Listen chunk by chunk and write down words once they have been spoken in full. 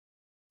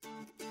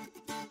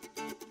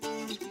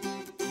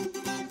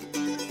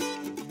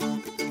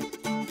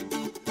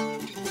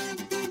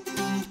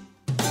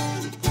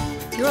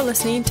You're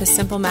listening to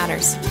Simple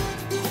Matters,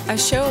 a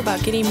show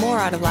about getting more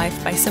out of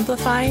life by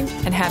simplifying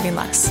and having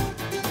less.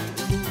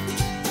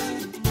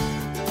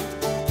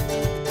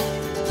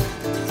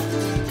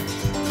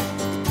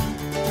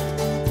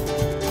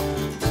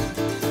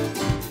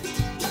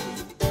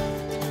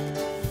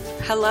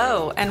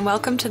 Hello, and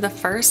welcome to the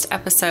first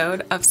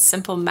episode of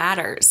Simple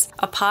Matters,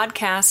 a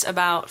podcast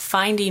about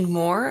finding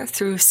more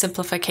through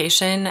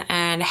simplification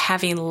and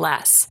having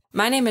less.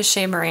 My name is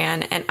Shay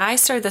Moran, and I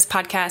started this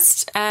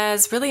podcast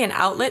as really an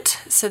outlet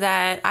so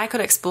that I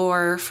could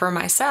explore for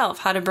myself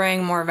how to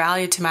bring more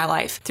value to my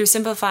life through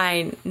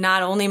simplifying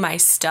not only my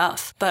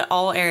stuff, but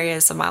all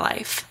areas of my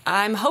life.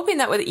 I'm hoping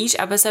that with each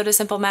episode of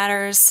Simple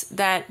Matters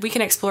that we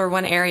can explore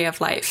one area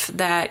of life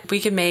that we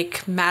can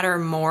make matter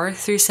more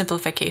through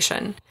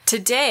simplification.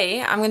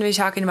 Today, I'm going to be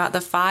talking about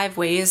the 5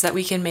 ways that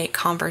we can make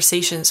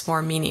conversations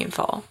more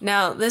meaningful.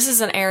 Now, this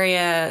is an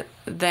area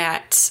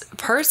that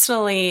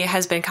personally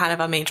has been kind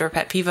of a major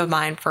pet peeve of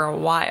mine for a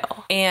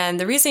while. And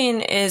the reason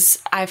is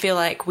I feel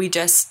like we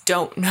just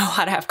don't know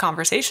how to have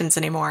conversations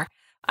anymore.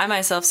 I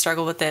myself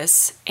struggle with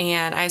this,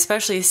 and I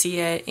especially see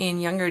it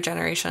in younger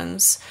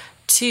generations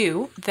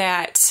too,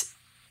 that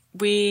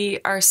we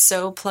are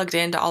so plugged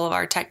into all of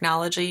our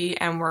technology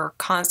and we're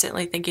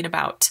constantly thinking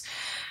about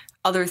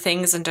other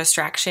things and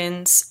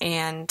distractions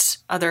and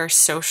other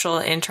social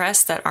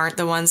interests that aren't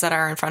the ones that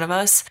are in front of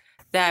us,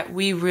 that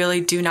we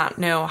really do not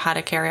know how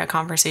to carry a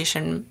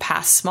conversation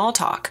past small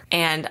talk.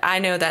 And I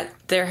know that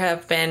there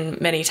have been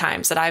many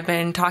times that I've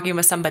been talking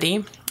with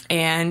somebody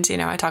and,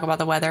 I talk about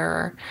the weather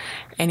or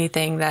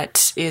anything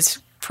that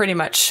is pretty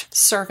much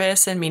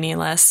surface and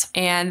meaningless.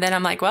 And then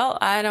I'm like, well,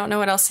 I don't know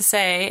what else to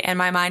say. And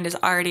my mind is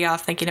already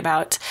off thinking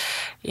about,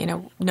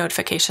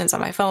 notifications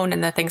on my phone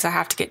and the things I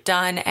have to get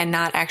done and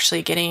not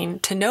actually getting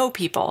to know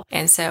people.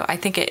 And so I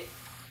think it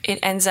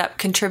ends up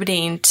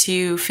contributing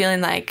to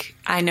feeling like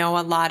I know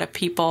a lot of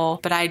people,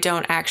 but I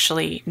don't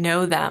actually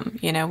know them.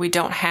 We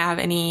don't have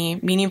any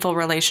meaningful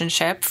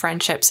relationship.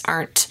 Friendships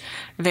aren't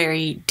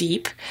very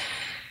deep.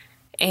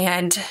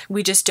 And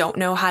we just don't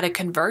know how to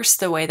converse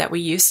the way that we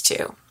used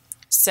to.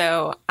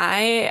 So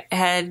I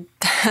had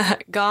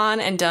gone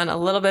and done a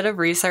little bit of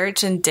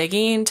research and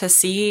digging to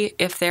see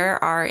if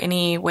there are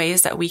any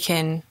ways that we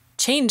can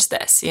change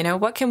this.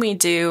 What can we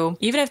do,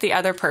 even if the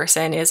other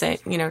person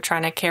isn't,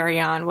 trying to carry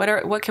on?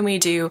 What can we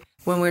do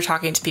when we're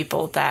talking to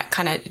people that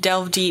kind of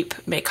delve deep,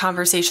 make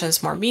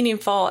conversations more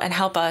meaningful, and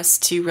help us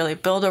to really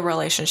build a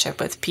relationship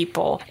with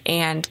people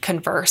and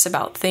converse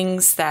about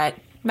things that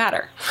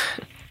matter?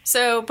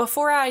 So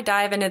before I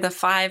dive into the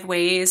 5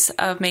 ways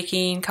of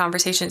making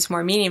conversations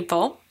more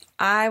meaningful,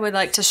 I would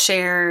like to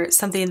share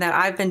something that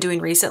I've been doing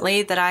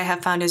recently that I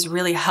have found is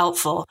really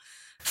helpful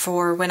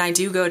for when I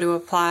do go to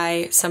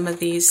apply some of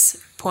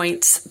these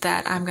points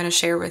that I'm going to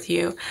share with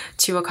you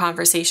to a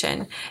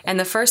conversation. And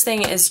the first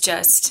thing is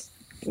just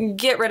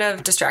get rid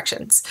of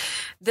distractions.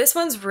 This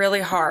one's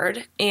really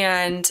hard,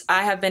 and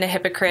I have been a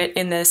hypocrite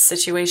in this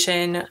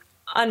situation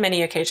on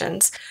many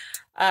occasions.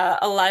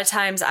 A lot of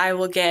times I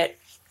will get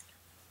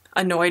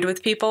annoyed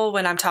with people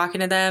when I'm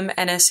talking to them,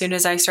 and as soon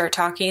as I start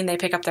talking, they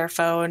pick up their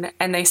phone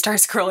and they start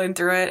scrolling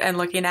through it and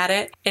looking at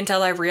it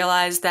until I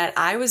realized that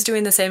I was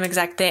doing the same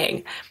exact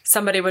thing.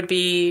 Somebody would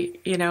be,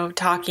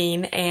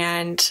 talking,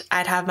 and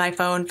I'd have my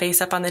phone face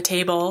up on the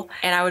table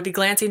and I would be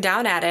glancing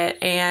down at it,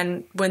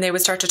 and when they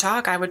would start to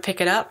talk, I would pick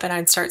it up and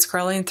I'd start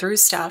scrolling through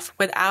stuff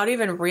without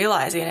even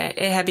realizing it.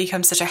 It had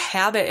become such a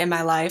habit in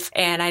my life,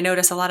 and I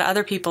notice a lot of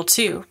other people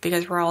too,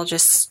 because we're all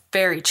just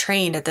very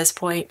trained at this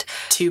point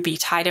to be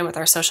tied in with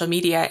our social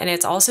media. And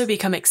it's also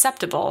become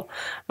acceptable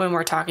when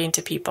we're talking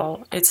to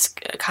people. It's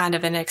kind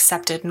of an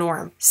accepted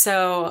norm.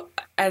 So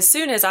as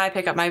soon as I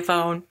pick up my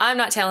phone, I'm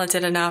not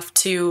talented enough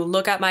to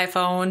look at my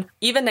phone,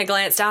 even to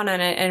glance down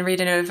on it and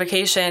read a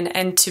notification,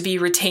 and to be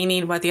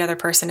retaining what the other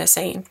person is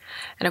saying.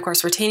 And of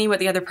course, retaining what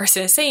the other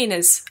person is saying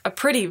is a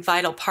pretty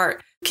vital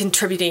part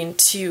contributing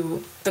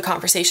to the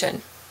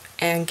conversation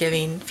and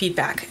giving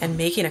feedback and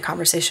making a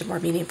conversation more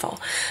meaningful.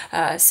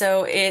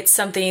 So it's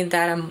something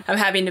that I'm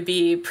having to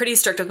be pretty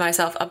strict with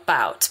myself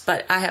about,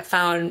 but I have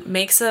found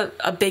makes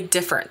a big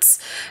difference.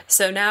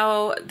 So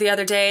now the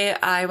other day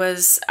I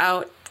was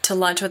out to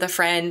lunch with a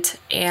friend,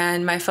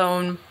 and my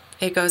phone,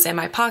 it goes in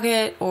my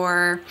pocket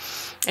or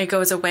it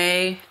goes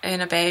away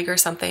in a bag or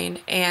something,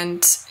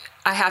 and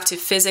I have to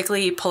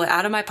physically pull it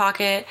out of my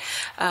pocket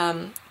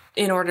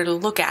in order to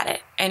look at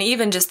it. And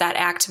even just that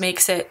act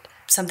makes it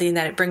something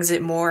that it brings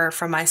it more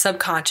from my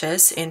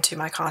subconscious into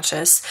my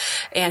conscious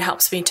and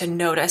helps me to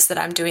notice that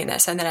I'm doing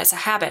this and that it's a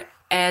habit.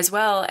 As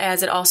well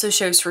as it also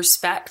shows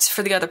respect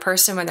for the other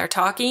person when they're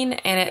talking,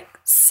 and it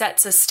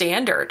sets a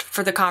standard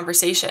for the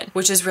conversation,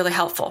 which is really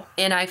helpful.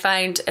 And I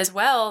find as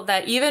well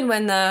that even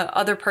when the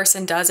other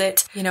person does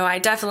it, I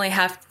definitely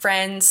have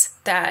friends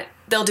that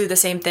they'll do the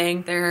same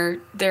thing.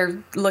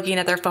 They're looking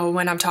at their phone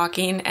when I'm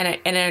talking, and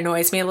it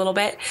annoys me a little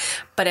bit.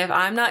 But if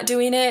I'm not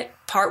doing it,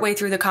 partway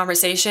through the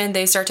conversation,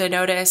 they start to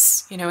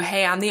notice,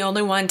 hey, I'm the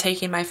only one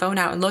taking my phone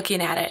out and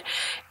looking at it.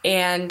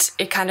 And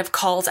it kind of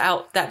calls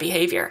out that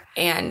behavior.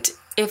 And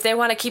If they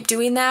want to keep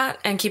doing that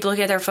and keep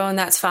looking at their phone,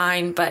 that's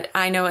fine. But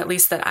I know at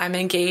least that I'm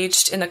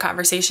engaged in the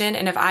conversation.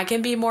 And if I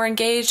can be more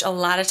engaged, a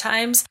lot of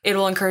times it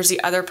will encourage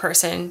the other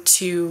person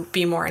to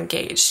be more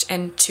engaged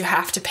and to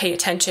have to pay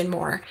attention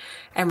more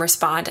and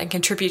respond and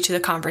contribute to the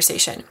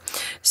conversation.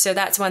 So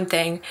that's one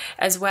thing,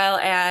 as well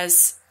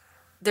as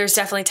there's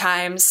definitely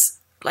times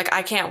like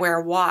I can't wear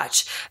a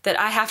watch that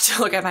I have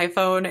to look at my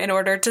phone in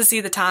order to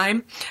see the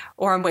time,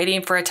 or I'm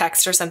waiting for a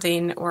text or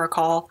something or a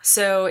call.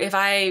 So if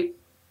I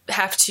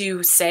have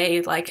to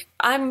say like,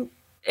 I'm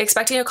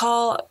expecting a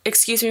call,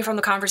 excuse me from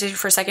the conversation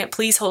for a second,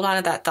 please hold on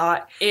to that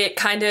thought. It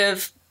kind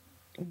of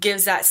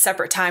gives that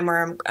separate time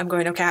where I'm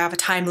going, okay, I have a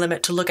time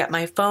limit to look at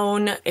my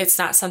phone. It's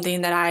not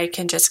something that I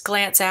can just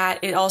glance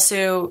at. It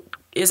also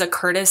is a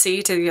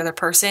courtesy to the other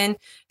person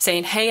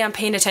saying, hey, I'm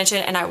paying attention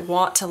and I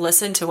want to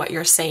listen to what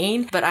you're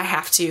saying, but I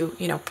have to,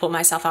 pull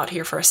myself out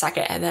here for a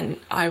second, and then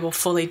I will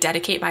fully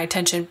dedicate my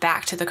attention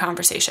back to the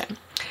conversation.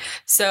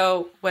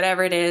 So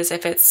whatever it is,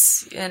 if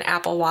it's an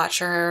Apple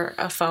Watch or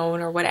a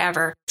phone or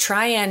whatever,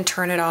 try and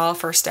turn it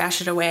off or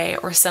stash it away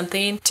or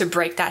something to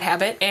break that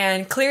habit.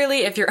 And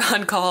clearly, if you're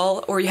on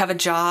call or you have a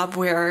job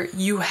where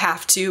you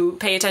have to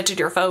pay attention to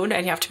your phone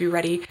and you have to be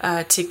ready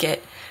to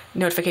get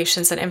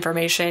notifications and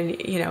information,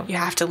 you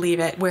have to leave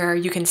it where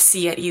you can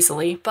see it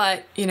easily.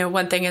 But,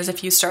 one thing is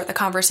if you start the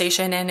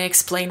conversation and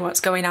explain what's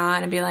going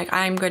on and be like,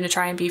 I'm going to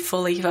try and be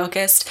fully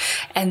focused,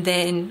 and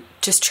then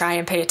just try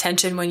and pay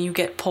attention when you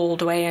get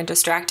pulled away and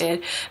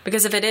distracted.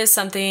 Because if it is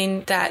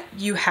something that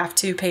you have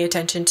to pay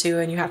attention to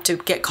and you have to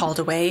get called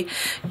away,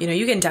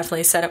 you can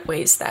definitely set up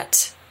ways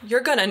that you're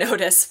going to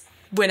notice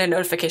when a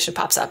notification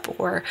pops up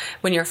or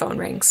when your phone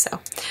rings. So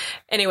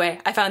anyway,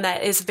 I found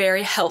that is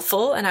very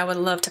helpful, and I would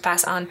love to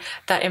pass on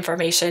that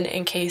information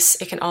in case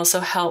it can also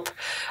help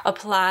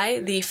apply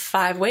the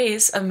 5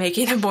 ways of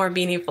making a more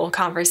meaningful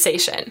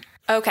conversation.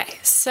 Okay,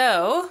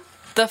 so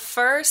the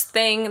first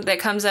thing that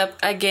comes up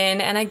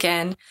again and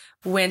again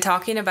when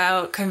talking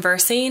about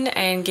conversing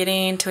and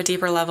getting to a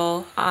deeper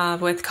level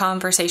with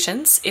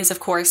conversations is, of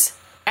course,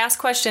 ask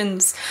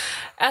questions.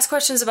 Ask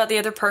questions about the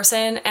other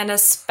person, and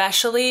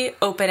especially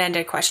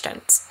open-ended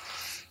questions.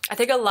 I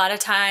think a lot of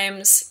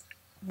times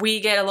we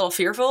get a little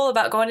fearful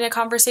about going into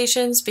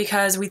conversations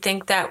because we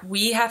think that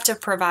we have to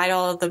provide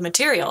all of the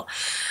material.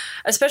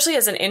 Especially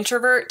as an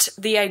introvert,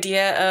 the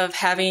idea of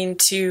having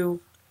to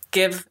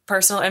give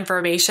personal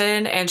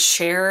information and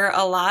share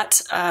a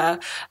lot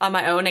on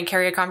my own and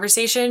carry a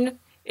conversation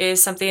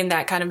is something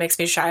that kind of makes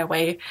me shy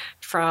away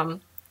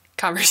from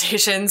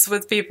conversations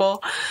with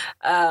people.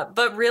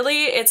 But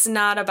really, it's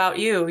not about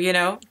you,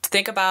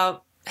 Think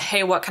about,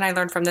 hey, what can I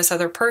learn from this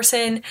other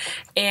person?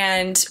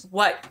 And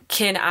what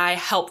can I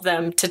help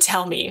them to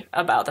tell me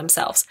about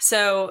themselves?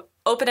 So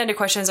open-ended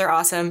questions are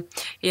awesome.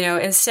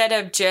 Instead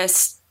of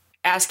just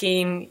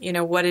asking,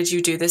 what did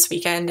you do this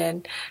weekend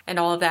and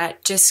all of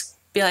that, just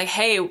be like,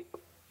 hey,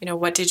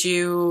 what did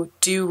you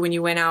do when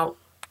you went out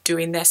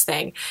doing this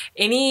thing?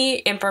 Any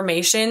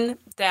information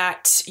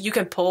that you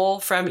can pull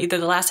from either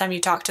the last time you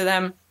talked to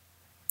them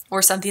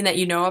or something that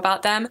you know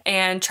about them,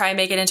 and try and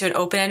make it into an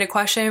open-ended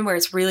question where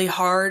it's really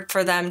hard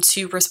for them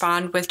to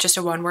respond with just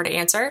a one-word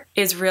answer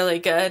is really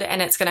good,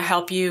 and it's going to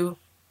help you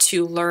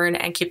to learn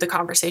and keep the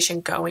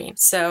conversation going.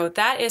 So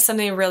that is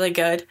something really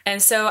good.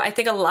 And so I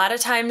think a lot of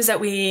times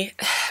that we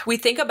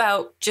think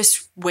about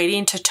just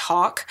waiting to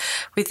talk,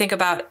 we think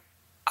about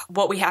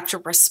what we have to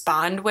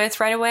respond with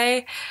right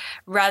away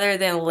rather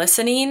than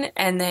listening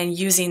and then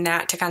using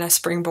that to kind of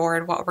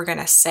springboard what we're going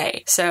to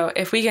say. So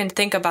if we can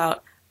think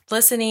about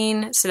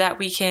listening so that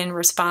we can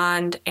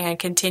respond and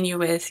continue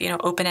with,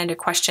 open-ended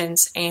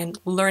questions and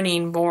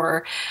learning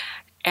more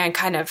and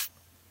kind of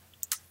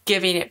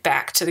giving it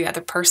back to the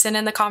other person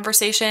in the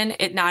conversation,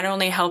 it not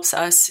only helps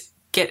us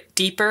get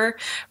deeper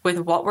with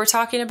what we're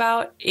talking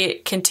about,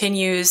 it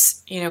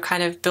continues,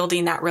 kind of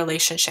building that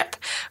relationship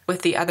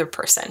with the other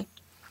person.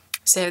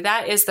 So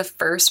that is the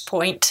first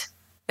point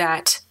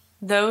that,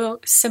 though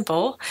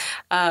simple,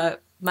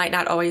 might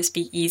not always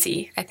be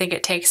easy. I think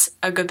it takes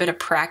a good bit of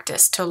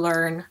practice to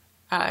learn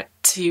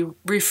to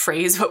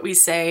rephrase what we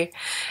say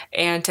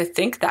and to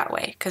think that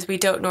way, because we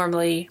don't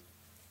normally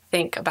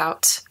think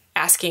about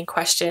asking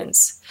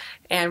questions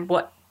and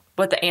what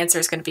the answer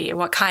is going to be and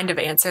what kind of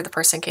answer the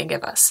person can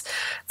give us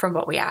from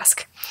what we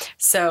ask.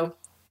 So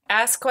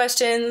ask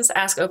questions,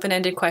 ask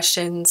open-ended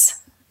questions,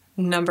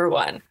 number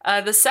 1.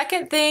 The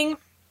second thing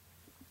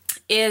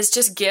is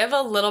just give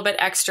a little bit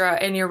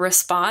extra in your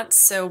response.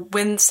 So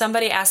when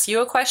somebody asks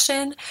you a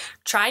question,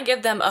 try and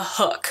give them a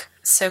hook.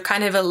 So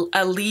kind of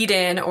a lead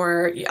in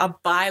or a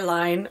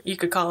byline, you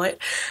could call it,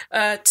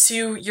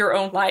 to your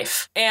own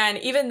life. And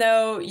even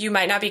though you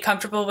might not be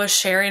comfortable with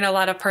sharing a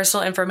lot of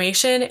personal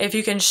information, if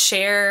you can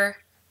share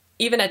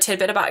even a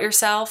tidbit about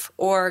yourself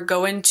or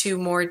go into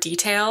more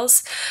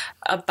details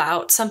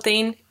about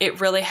something,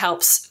 it really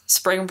helps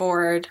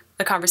springboard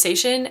the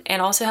conversation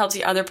and also helps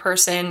the other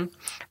person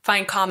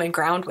find common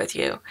ground with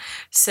you.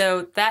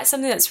 So that's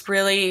something that's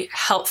really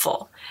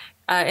helpful.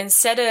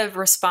 Instead of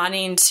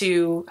responding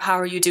to how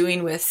are you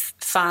doing with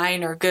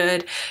fine or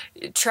good,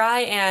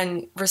 try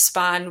and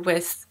respond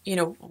with,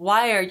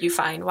 why are you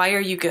fine? Why are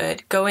you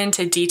good? Go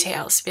into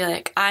details. Be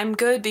like, I'm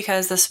good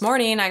because this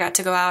morning I got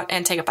to go out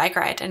and take a bike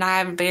ride and I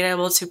haven't been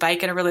able to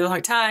bike in a really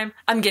long time.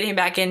 I'm getting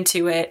back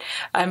into it.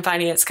 I'm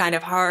finding it's kind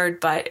of hard,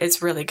 but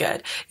it's really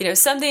good.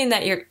 Something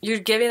that you're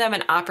giving them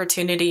an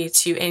opportunity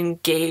to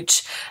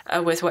engage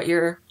with what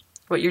you're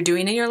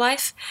doing in your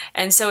life.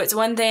 And so it's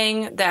one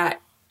thing that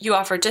you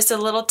offer just a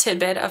little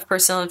tidbit of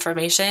personal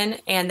information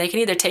and they can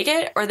either take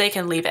it or they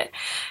can leave it.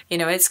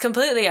 It's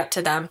completely up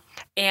to them.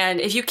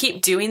 And if you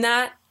keep doing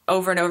that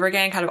over and over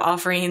again, kind of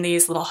offering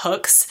these little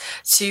hooks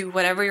to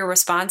whatever your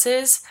response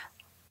is,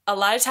 a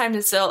lot of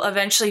times they'll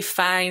eventually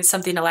find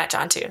something to latch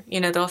onto.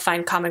 They'll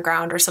find common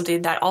ground or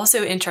something that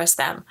also interests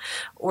them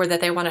or that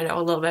they want to know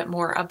a little bit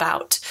more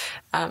about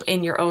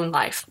in your own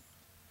life.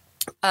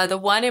 The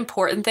one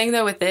important thing,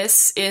 though, with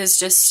this is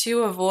just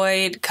to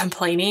avoid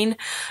complaining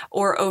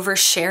or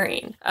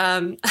oversharing.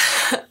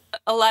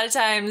 A lot of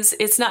times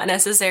it's not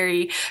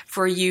necessary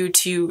for you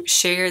to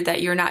share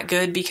that you're not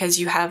good because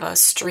you have a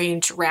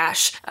strange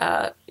rash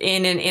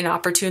in an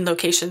inopportune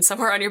location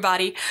somewhere on your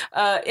body,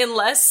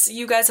 unless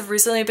you guys have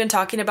recently been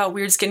talking about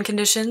weird skin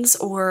conditions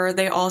or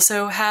they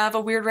also have a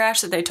weird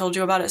rash that they told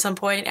you about at some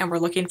point and were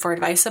looking for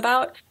advice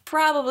about.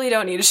 Probably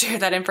don't need to share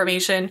that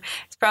information.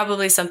 It's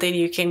probably something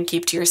you can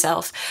keep to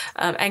yourself.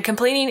 And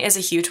complaining is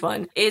a huge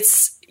one.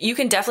 You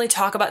can definitely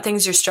talk about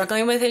things you're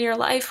struggling with in your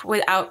life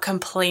without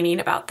complaining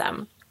about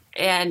them.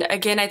 And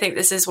again, I think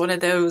this is one of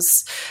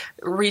those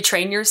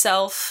retrain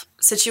yourself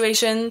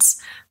situations.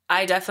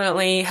 I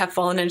definitely have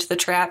fallen into the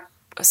trap,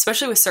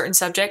 especially with certain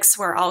subjects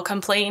where I'll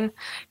complain.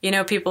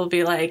 People will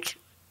be like,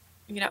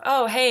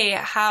 oh, hey,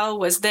 how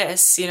was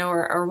this?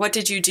 Or what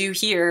did you do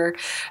here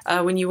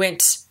when you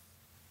went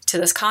to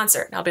this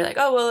concert? And I'll be like,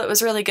 oh, well, it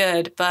was really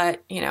good.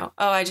 But,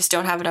 I just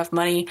don't have enough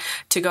money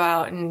to go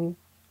out and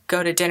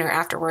go to dinner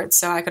afterwards.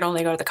 So I could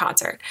only go to the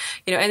concert,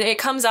 and it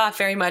comes off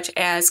very much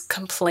as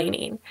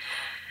complaining.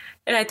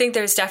 And I think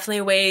there's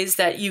definitely ways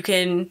that you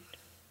can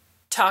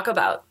talk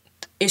about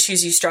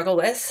issues you struggle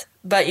with,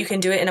 but you can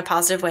do it in a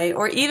positive way,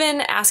 or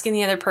even asking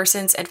the other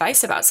person's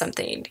advice about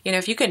something.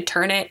 If you can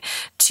turn it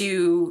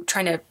to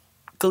trying to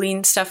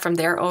glean stuff from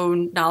their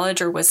own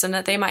knowledge or wisdom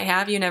that they might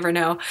have, you never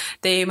know.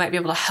 They might be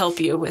able to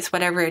help you with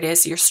whatever it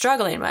is you're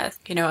struggling with.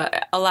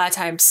 A lot of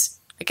times,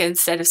 like,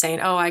 instead of saying,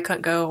 oh, I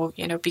couldn't go,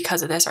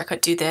 because of this, or I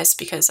couldn't do this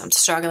because I'm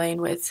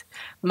struggling with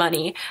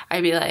money,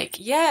 I'd be like,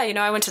 yeah,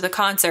 I went to the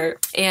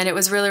concert and it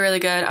was really, really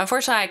good.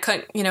 Unfortunately, I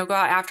couldn't, go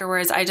out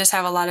afterwards. I just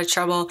have a lot of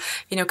trouble,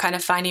 kind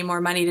of finding more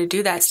money to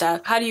do that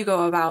stuff. How do you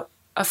go about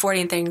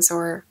affording things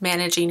or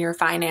managing your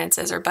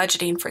finances or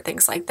budgeting for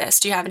things like this?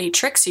 Do you have any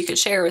tricks you could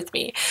share with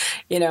me?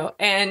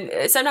 And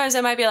sometimes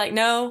I might be like,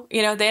 no,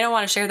 they don't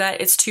want to share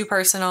that. It's too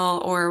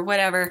personal or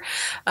whatever.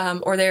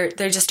 Or they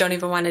just don't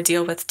even want to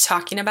deal with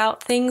talking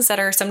about things that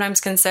are sometimes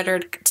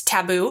considered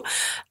taboo.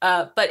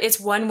 But it's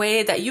one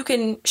way that you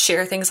can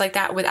share things like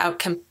that without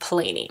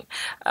complaining.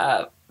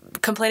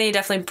 Complaining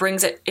definitely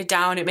brings it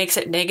down. It makes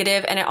it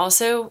negative, and it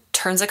also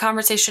turns the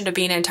conversation to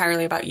being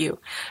entirely about you,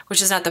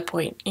 which is not the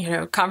point.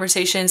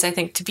 Conversations, I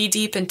think, to be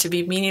deep and to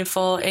be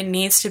meaningful, it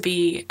needs to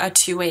be a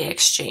two-way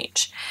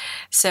exchange.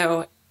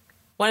 So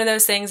one of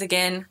those things,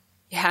 again,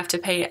 you have to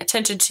pay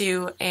attention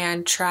to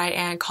and try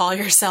and call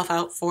yourself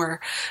out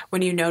for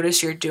when you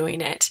notice you're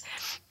doing it.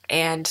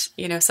 And,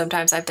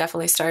 sometimes I've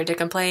definitely started to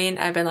complain.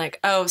 I've been like,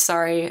 oh,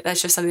 sorry,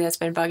 that's just something that's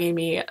been bugging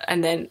me.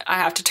 And then I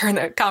have to turn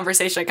the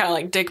conversation, kind of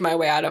like dig my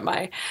way out of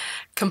my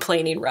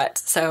complaining rut.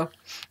 So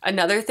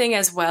another thing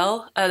as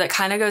well that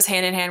kind of goes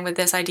hand in hand with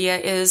this idea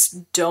is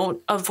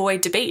don't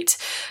avoid debate.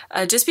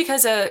 Just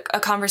because a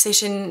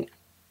conversation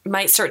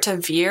might start to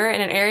veer in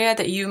an area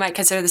that you might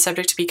consider the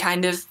subject to be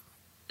kind of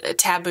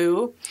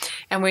taboo,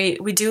 and we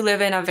do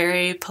live in a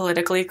very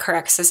politically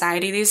correct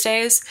society these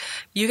days,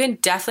 you can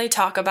definitely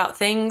talk about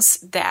things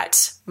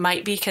that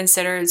might be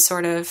considered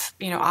sort of,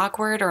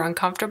 awkward or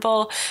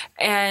uncomfortable,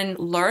 and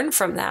learn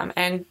from them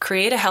and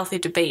create a healthy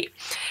debate.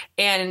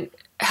 And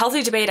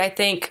healthy debate, I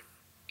think,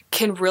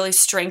 can really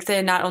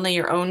strengthen not only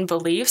your own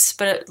beliefs,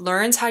 but it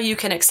learns how you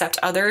can accept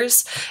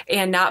others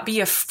and not be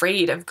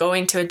afraid of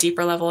going to a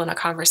deeper level in a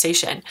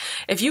conversation.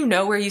 If you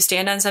know where you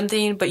stand on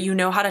something, but you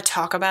know how to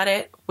talk about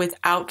it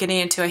without getting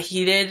into a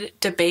heated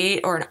debate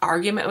or an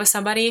argument with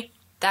somebody,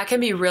 that can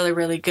be really,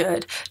 really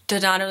good to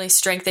not only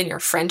strengthen your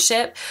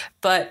friendship,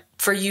 but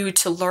for you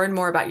to learn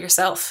more about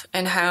yourself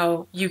and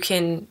how you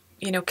can,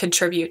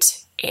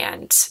 contribute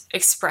and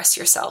express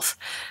yourself.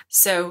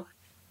 So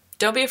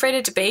don't be afraid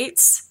of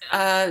debates,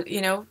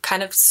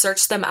 kind of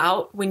search them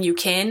out when you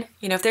can.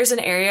 If there's an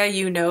area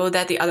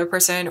that the other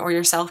person or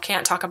yourself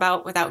can't talk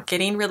about without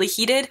getting really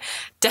heated,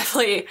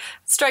 definitely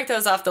strike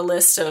those off the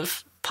list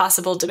of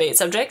possible debate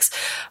subjects.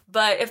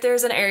 But if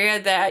there's an area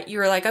that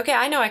you're like, okay,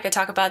 I know I could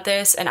talk about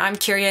this and I'm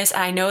curious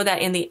and I know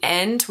that in the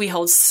end we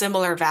hold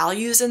similar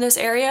values in this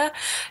area,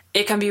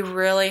 it can be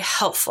really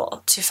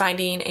helpful to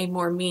finding a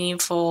more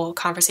meaningful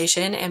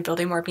conversation and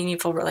building more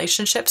meaningful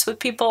relationships with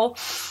people.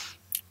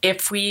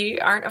 if we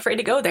aren't afraid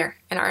to go there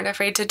and aren't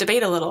afraid to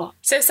debate a little.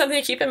 So something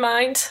to keep in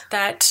mind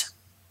that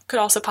could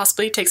also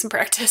possibly take some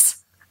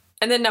practice.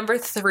 And then number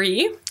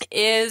 3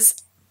 is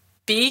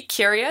be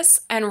curious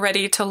and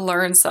ready to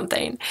learn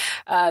something.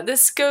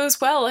 This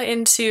goes well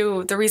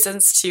into the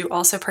reasons to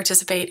also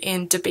participate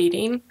in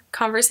debating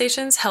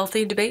conversations,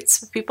 healthy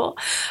debates with people.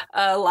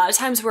 A lot of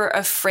times we're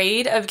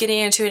afraid of getting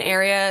into an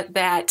area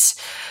that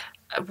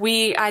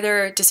we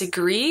either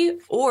disagree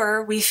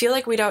or we feel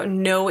like we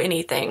don't know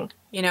anything.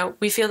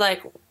 We feel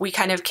like we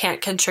kind of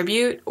can't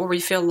contribute or we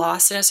feel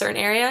lost in a certain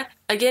area.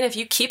 Again, if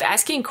you keep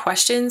asking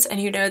questions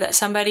and you know that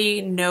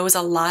somebody knows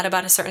a lot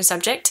about a certain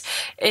subject,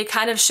 it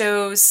kind of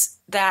shows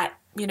that,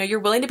 you're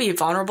willing to be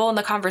vulnerable in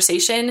the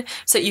conversation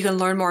so that you can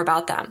learn more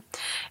about them.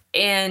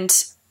 And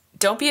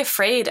don't be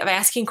afraid of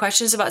asking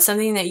questions about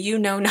something that you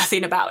know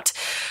nothing about,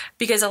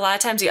 because a lot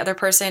of times the other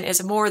person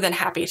is more than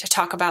happy to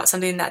talk about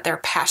something that they're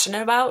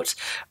passionate about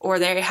or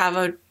they have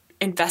an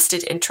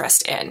invested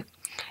interest in.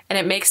 And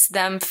it makes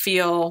them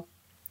feel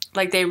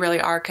like they really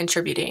are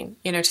contributing,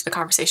 to the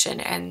conversation.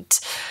 And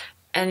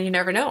you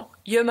never know,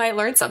 you might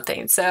learn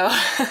something. So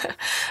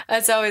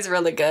that's always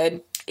really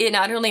good. It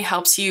not only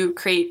helps you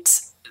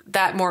create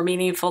that more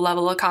meaningful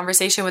level of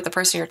conversation with the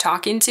person you're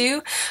talking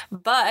to,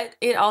 but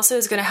it also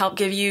is going to help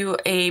give you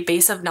a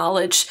base of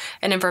knowledge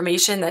and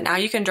information that now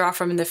you can draw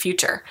from in the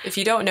future. If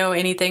you don't know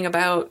anything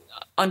about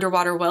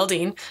underwater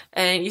welding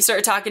and you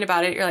start talking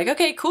about it, you're like,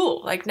 okay,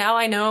 cool. Like now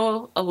I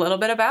know a little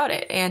bit about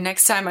it. And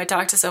next time I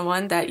talk to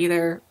someone that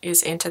either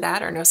is into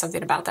that or knows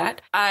something about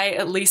that, I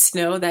at least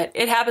know that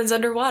it happens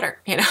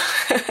underwater,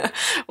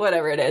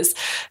 whatever it is.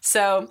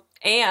 So,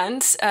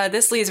 and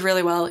this leads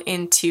really well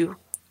into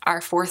our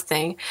 4th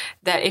thing,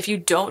 that if you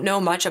don't know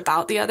much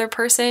about the other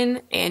person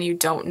and you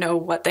don't know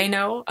what they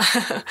know,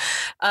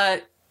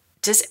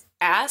 just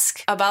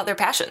ask about their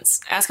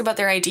passions, ask about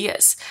their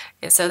ideas.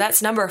 And so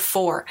that's number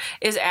 4,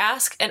 is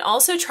ask and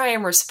also try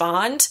and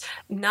respond,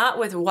 not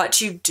with what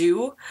you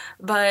do,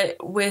 but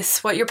with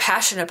what you're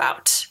passionate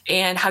about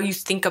and how you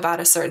think about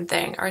a certain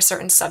thing or a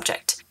certain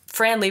subject.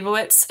 Fran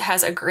Lebowitz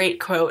has a great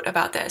quote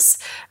about this.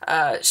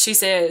 She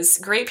says,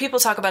 "Great people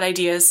talk about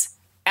ideas,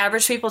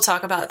 average people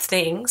talk about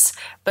things,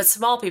 but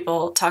small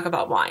people talk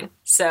about wine."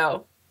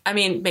 So,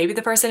 maybe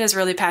the person is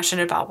really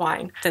passionate about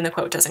wine, then the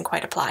quote doesn't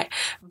quite apply.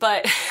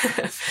 But,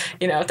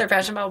 if they're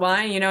passionate about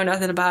wine, you know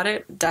nothing about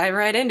it, dive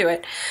right into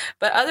it.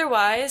 But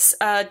otherwise,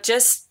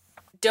 just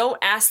don't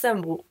ask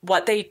them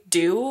what they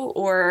do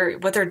or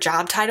what their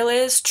job title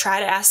is. Try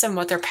to ask them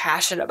what they're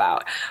passionate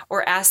about,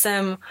 or ask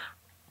them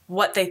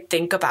what they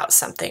think about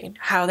something,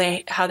 how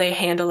they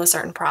handle a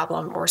certain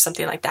problem or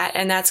something like that.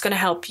 And that's going to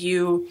help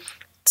you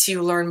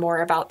to learn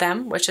more about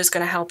them, which is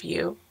going to help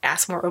you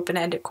ask more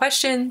open-ended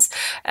questions,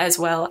 as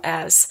well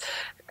as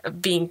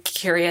being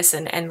curious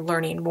and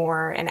learning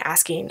more and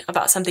asking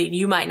about something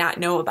you might not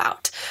know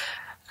about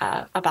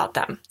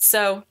them.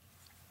 So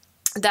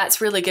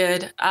that's really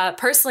good.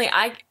 Personally,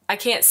 I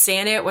can't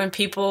stand it when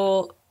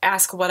people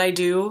ask what I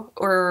do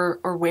or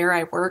where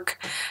I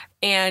work.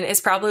 And it's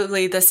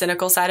probably the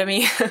cynical side of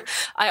me.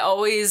 I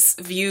always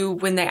view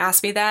when they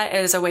ask me that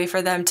as a way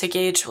for them to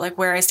gauge like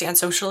where I stand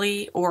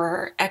socially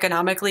or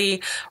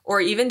economically,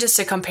 or even just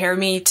to compare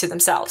me to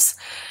themselves.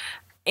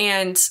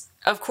 And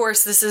of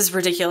course, this is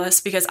ridiculous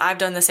because I've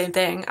done the same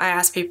thing. I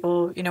ask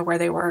people, where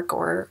they work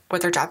or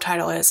what their job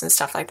title is and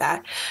stuff like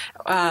that.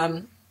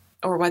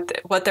 Or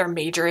what their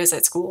major is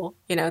at school.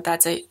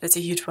 That's a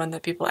huge one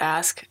that people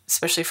ask,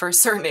 especially for a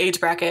certain age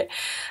bracket.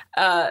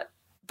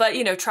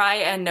 But, try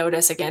and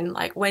notice again,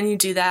 like when you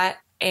do that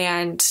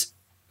and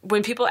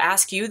when people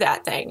ask you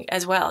that thing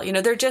as well,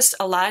 they're just,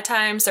 a lot of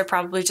times they're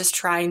probably just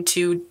trying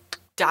to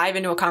dive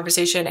into a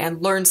conversation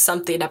and learn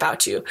something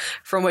about you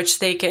from which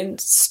they can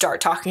start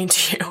talking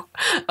to you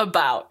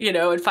about,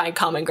 and find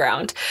common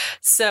ground.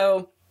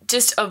 So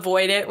just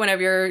avoid it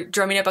whenever you're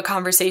drumming up a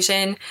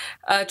conversation.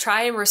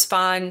 Try and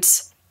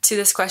respond to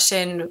this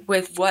question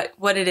with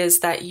what it is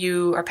that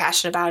you are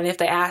passionate about. And if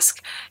they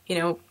ask,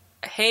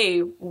 hey,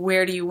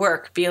 where do you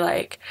work? Be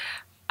like,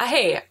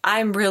 hey,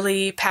 I'm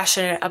really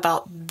passionate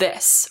about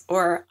this,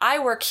 or I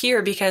work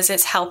here because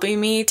it's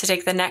helping me to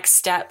take the next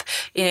step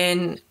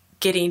in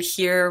getting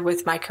here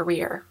with my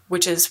career,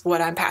 which is what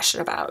I'm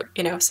passionate about,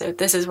 so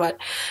this is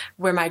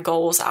where my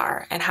goals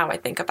are and how I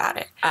think about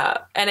it.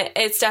 And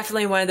it's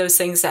definitely one of those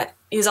things that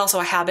is also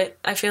a habit,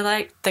 I feel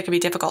like, that can be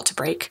difficult to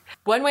break.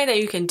 One way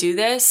that you can do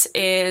this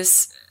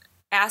is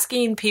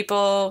asking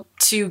people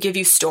to give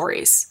you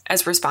stories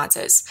as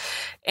responses.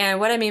 And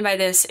what I mean by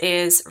this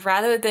is,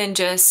 rather than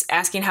just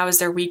asking how was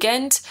their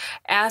weekend,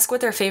 ask what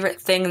their favorite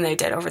thing they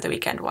did over the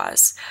weekend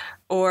was,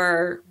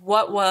 or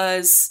what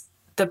was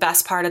the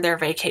best part of their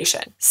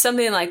vacation.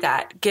 Something like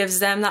that gives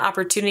them the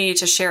opportunity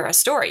to share a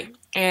story.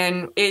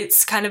 And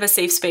it's kind of a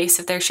safe space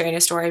if they're sharing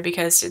a story,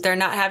 because they're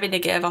not having to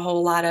give a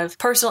whole lot of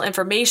personal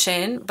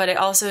information, but it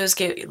also is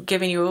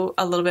giving you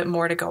a little bit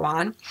more to go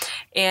on,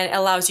 and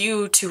allows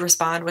you to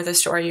respond with a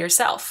story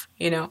yourself,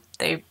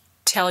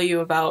 tell you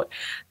about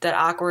that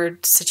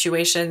awkward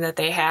situation that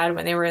they had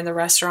when they were in the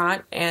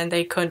restaurant and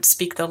they couldn't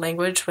speak the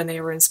language when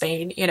they were in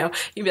Spain. You'd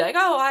be like,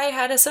 oh, I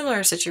had a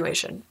similar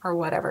situation or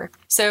whatever.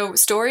 So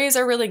stories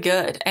are really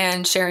good,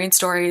 and sharing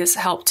stories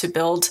help to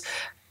build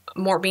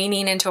more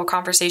meaning into a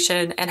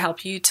conversation and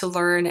help you to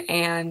learn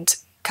and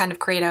kind of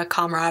create a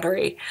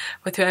camaraderie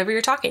with whoever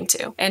you're talking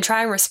to, and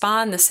try and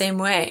respond the same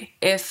way.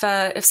 If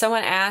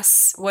someone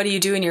asks, what do you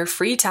do in your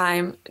free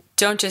time?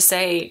 Don't just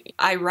say,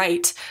 I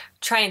write.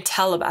 Try and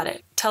tell about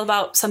it. Tell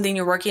about something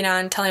you're working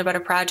on, telling about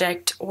a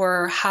project,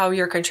 or how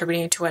you're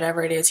contributing to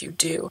whatever it is you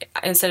do.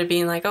 Instead of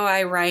being like, oh,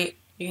 I write,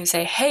 you can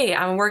say, hey,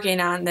 I'm working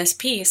on this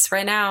piece.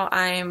 Right now,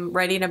 I'm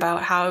writing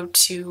about how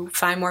to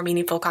find more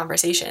meaningful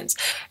conversations,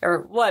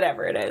 or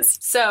whatever it is.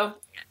 So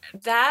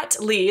that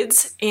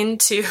leads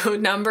into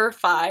number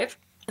 5.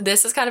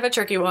 This is kind of a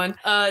tricky one.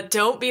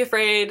 Don't be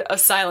afraid of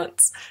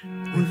silence.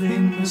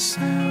 Within the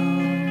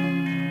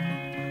sound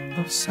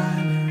of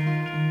silence.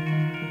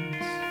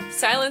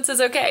 Silence is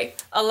okay.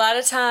 A lot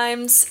of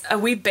times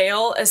we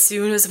bail as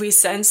soon as we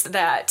sense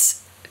that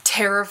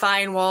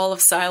terrifying wall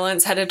of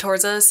silence headed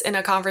towards us in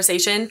a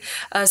conversation,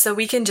 so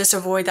we can just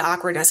avoid the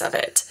awkwardness of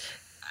it.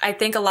 I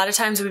think a lot of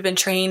times we've been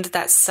trained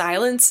that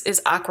silence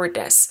is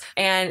awkwardness.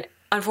 And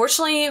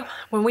unfortunately,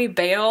 when we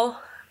bail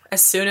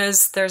as soon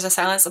as there's a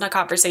silence in a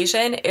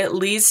conversation, it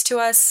leads to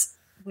us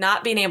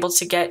not being able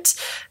to get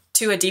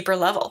to a deeper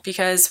level,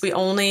 because we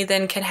only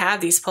then can have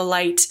these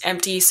polite,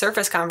 empty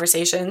surface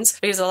conversations,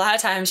 because a lot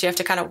of times you have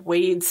to kind of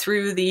wade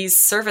through these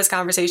surface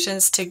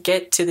conversations to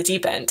get to the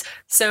deep end.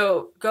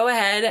 So go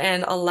ahead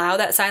and allow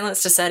that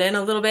silence to set in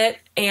a little bit.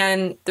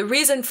 And the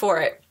reason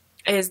for it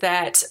is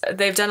that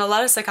they've done a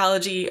lot of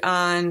psychology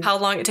on how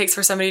long it takes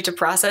for somebody to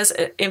process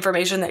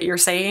information that you're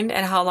saying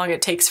and how long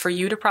it takes for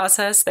you to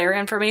process their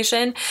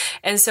information.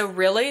 And so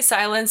really,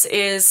 silence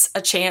is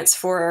a chance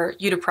for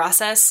you to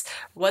process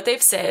what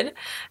they've said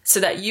so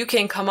that you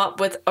can come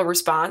up with a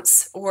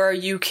response, or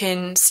you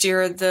can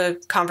steer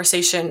the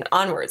conversation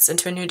onwards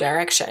into a new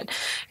direction.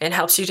 It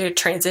helps you to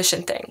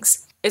transition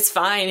things. It's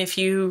fine if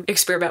you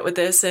experiment with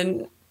this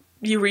and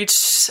you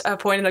reach a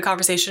point in the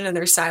conversation and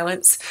there's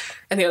silence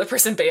and the other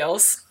person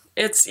bails.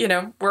 It's,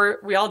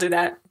 we all do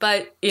that.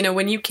 But,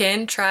 when you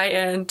can, try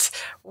and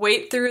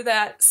wait through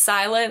that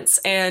silence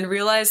and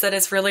realize that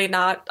it's really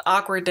not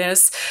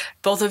awkwardness.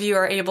 Both of you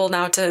are able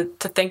now to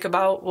think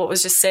about what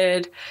was just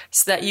said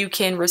so that you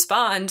can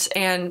respond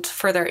and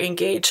further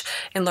engage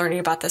in learning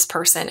about this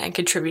person and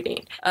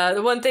contributing.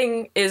 The one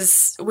thing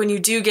is, when you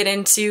do get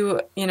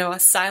into, a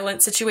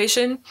silent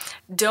situation,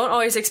 don't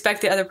always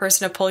expect the other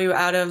person to pull you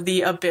out of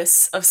the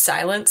abyss of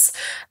silence.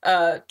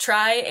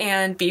 Try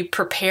and be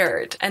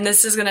prepared. And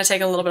this is going to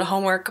take a little bit of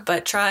homework,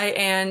 but try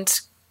and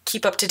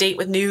keep up to date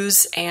with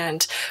news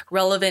and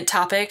relevant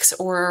topics,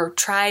 or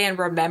try and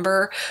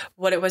remember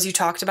what it was you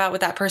talked about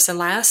with that person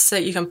last so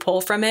that you can pull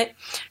from it.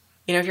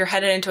 If you're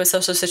headed into a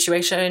social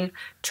situation,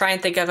 try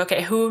and think of,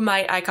 okay, who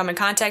might I come in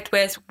contact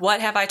with? What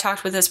have I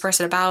talked with this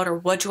person about? Or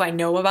what do I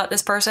know about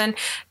this person?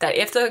 That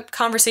if the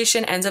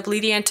conversation ends up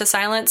leading into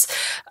silence,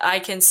 I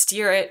can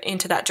steer it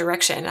into that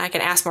direction. I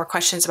can ask more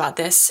questions about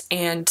this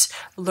and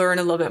learn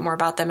a little bit more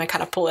about them and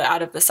kind of pull it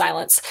out of the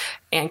silence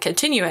and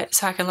continue it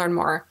so I can learn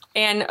more.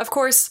 And of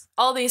course,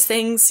 all these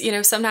things,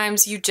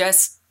 sometimes you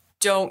just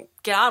don't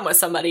get on with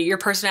somebody. Your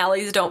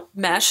personalities don't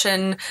mesh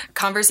and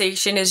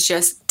conversation is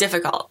just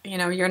difficult.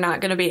 You're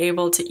not going to be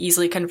able to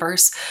easily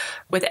converse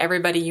with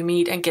everybody you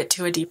meet and get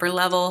to a deeper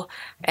level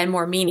and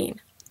more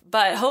meaning.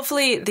 But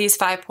hopefully these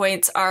 5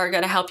 points are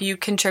going to help you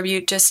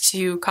contribute just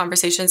to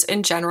conversations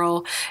in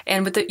general,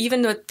 and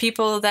even with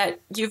people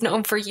that you've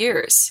known for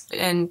years,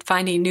 and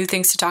finding new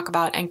things to talk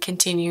about and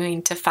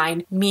continuing to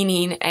find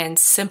meaning and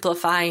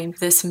simplifying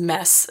this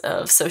mess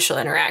of social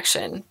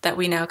interaction that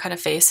we now kind of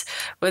face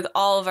with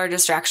all of our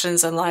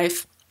distractions in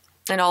life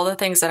and all the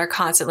things that are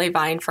constantly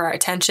vying for our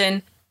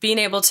attention. Being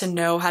able to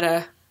know how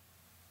to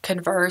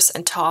converse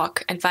and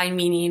talk and find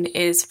meaning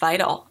is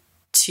vital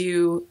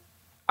to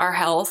our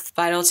health,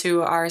 vital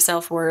to our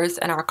self-worth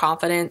and our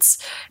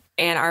confidence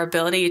and our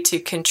ability to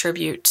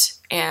contribute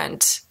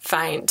and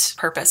find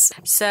purpose.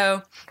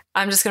 So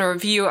I'm just going to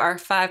review our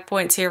 5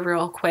 points here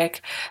real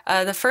quick.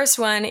 The first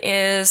one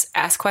is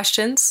ask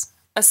questions,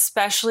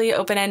 especially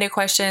open-ended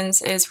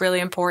questions is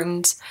really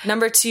important.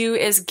 Number 2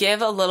 is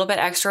give a little bit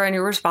extra in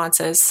your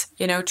responses.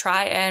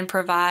 Try and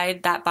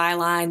provide that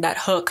byline, that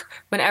hook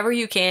whenever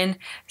you can,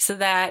 so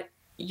that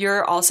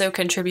you're also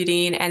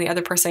contributing and the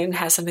other person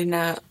has something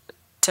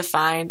to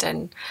find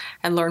and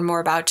learn more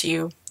about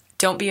you.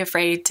 Don't be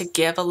afraid to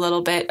give a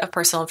little bit of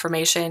personal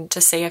information, to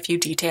say a few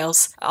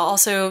details.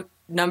 Also,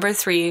 number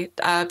 3,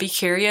 be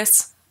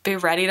curious, be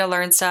ready to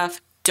learn stuff.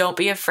 Don't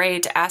be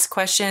afraid to ask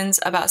questions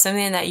about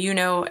something that you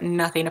know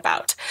nothing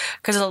about,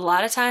 because a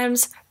lot of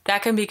times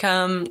that can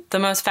become the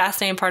most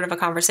fascinating part of a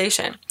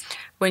conversation,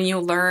 when you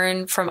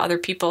learn from other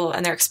people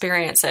and their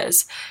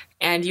experiences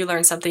and you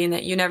learn something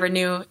that you never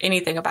knew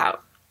anything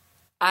about.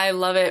 I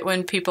love it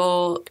when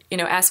people,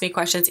 ask me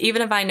questions,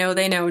 even if I know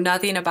they know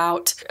nothing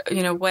about,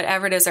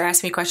 whatever it is they're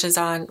asking me questions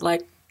on.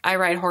 Like, I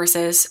ride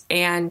horses,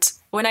 and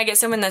when I get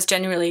someone that's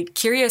genuinely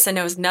curious and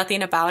knows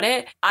nothing about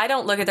it, I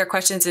don't look at their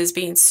questions as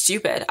being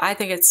stupid. I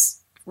think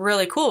it's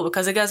really cool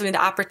because it gives me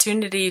the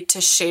opportunity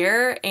to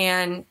share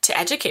and to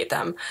educate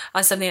them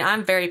on something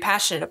I'm very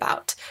passionate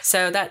about.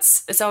 So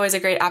it's always a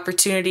great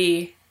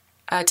opportunity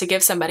to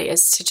give somebody,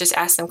 is to just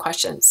ask them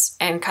questions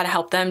and kind of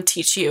help them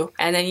teach you.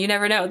 And then you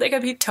never know, they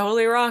could be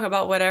totally wrong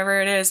about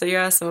whatever it is that you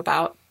ask them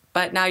about.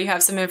 But now you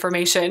have some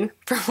information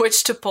from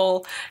which to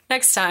pull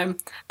next time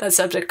that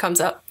subject comes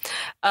up.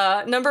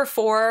 Number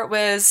 4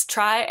 was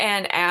try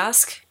and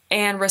ask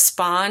and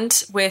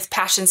respond with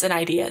passions and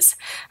ideas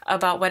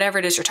about whatever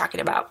it is you're talking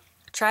about.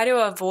 Try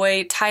to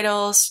avoid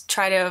titles,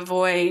 try to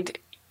avoid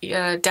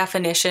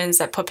definitions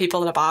that put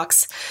people in a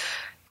box,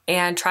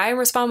 and try and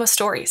respond with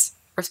stories.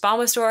 Respond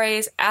with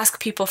stories, ask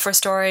people for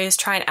stories,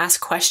 try and ask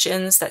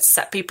questions that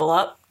set people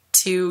up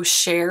to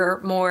share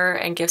more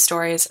and give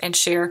stories and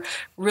share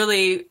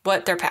really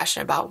what they're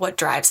passionate about, what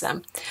drives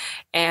them,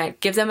 and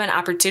give them an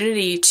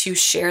opportunity to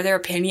share their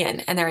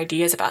opinion and their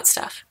ideas about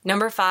stuff.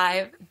 Number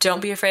 5,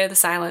 don't be afraid of the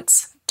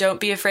silence.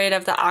 Don't be afraid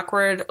of the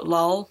awkward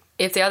lull.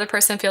 If the other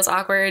person feels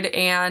awkward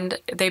and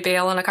they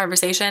bail on a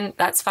conversation,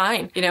 that's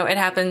fine. It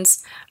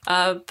happens.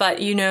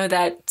 But you know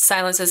that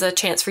silence is a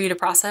chance for you to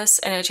process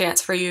and a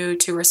chance for you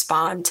to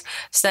respond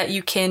so that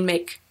you can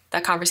make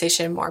that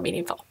conversation more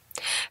meaningful.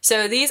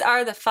 So these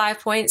are the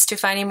 5 points to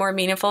finding more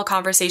meaningful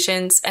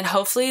conversations, and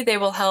hopefully they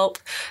will help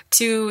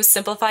to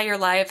simplify your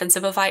life and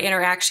simplify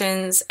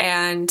interactions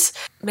and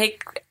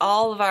make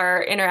all of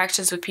our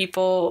interactions with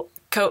people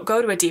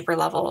go to a deeper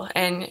level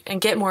and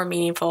get more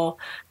meaningful,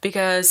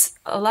 because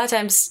a lot of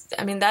times,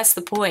 that's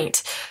the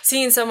point.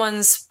 Seeing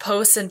someone's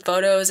posts and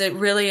photos, it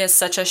really is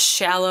such a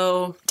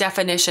shallow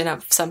definition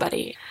of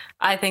somebody.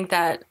 I think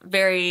that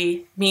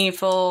very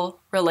meaningful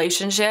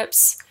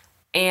relationships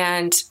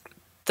and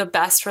the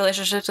best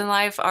relationships in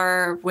life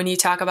are when you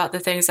talk about the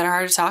things that are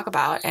hard to talk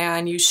about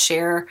and you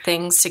share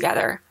things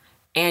together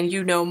and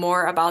you know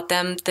more about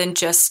them than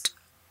just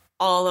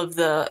all of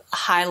the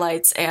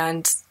highlights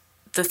and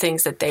the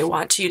things that they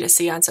want you to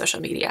see on social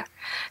media.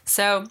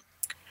 So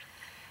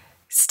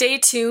stay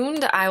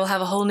tuned. I will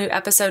have a whole new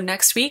episode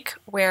next week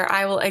where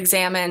I will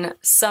examine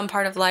some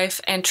part of life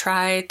and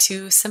try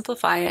to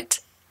simplify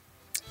it.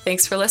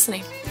 Thanks for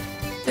listening.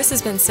 This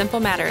has been Simple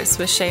Matters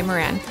with Shay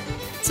Moran.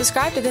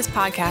 Subscribe to this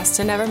podcast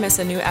to never miss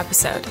a new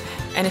episode.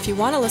 And if you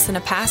want to listen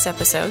to past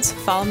episodes,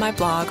 follow my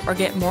blog, or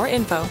get more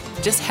info,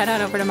 just head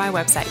on over to my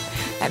website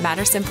at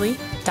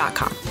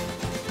mattersimply.com.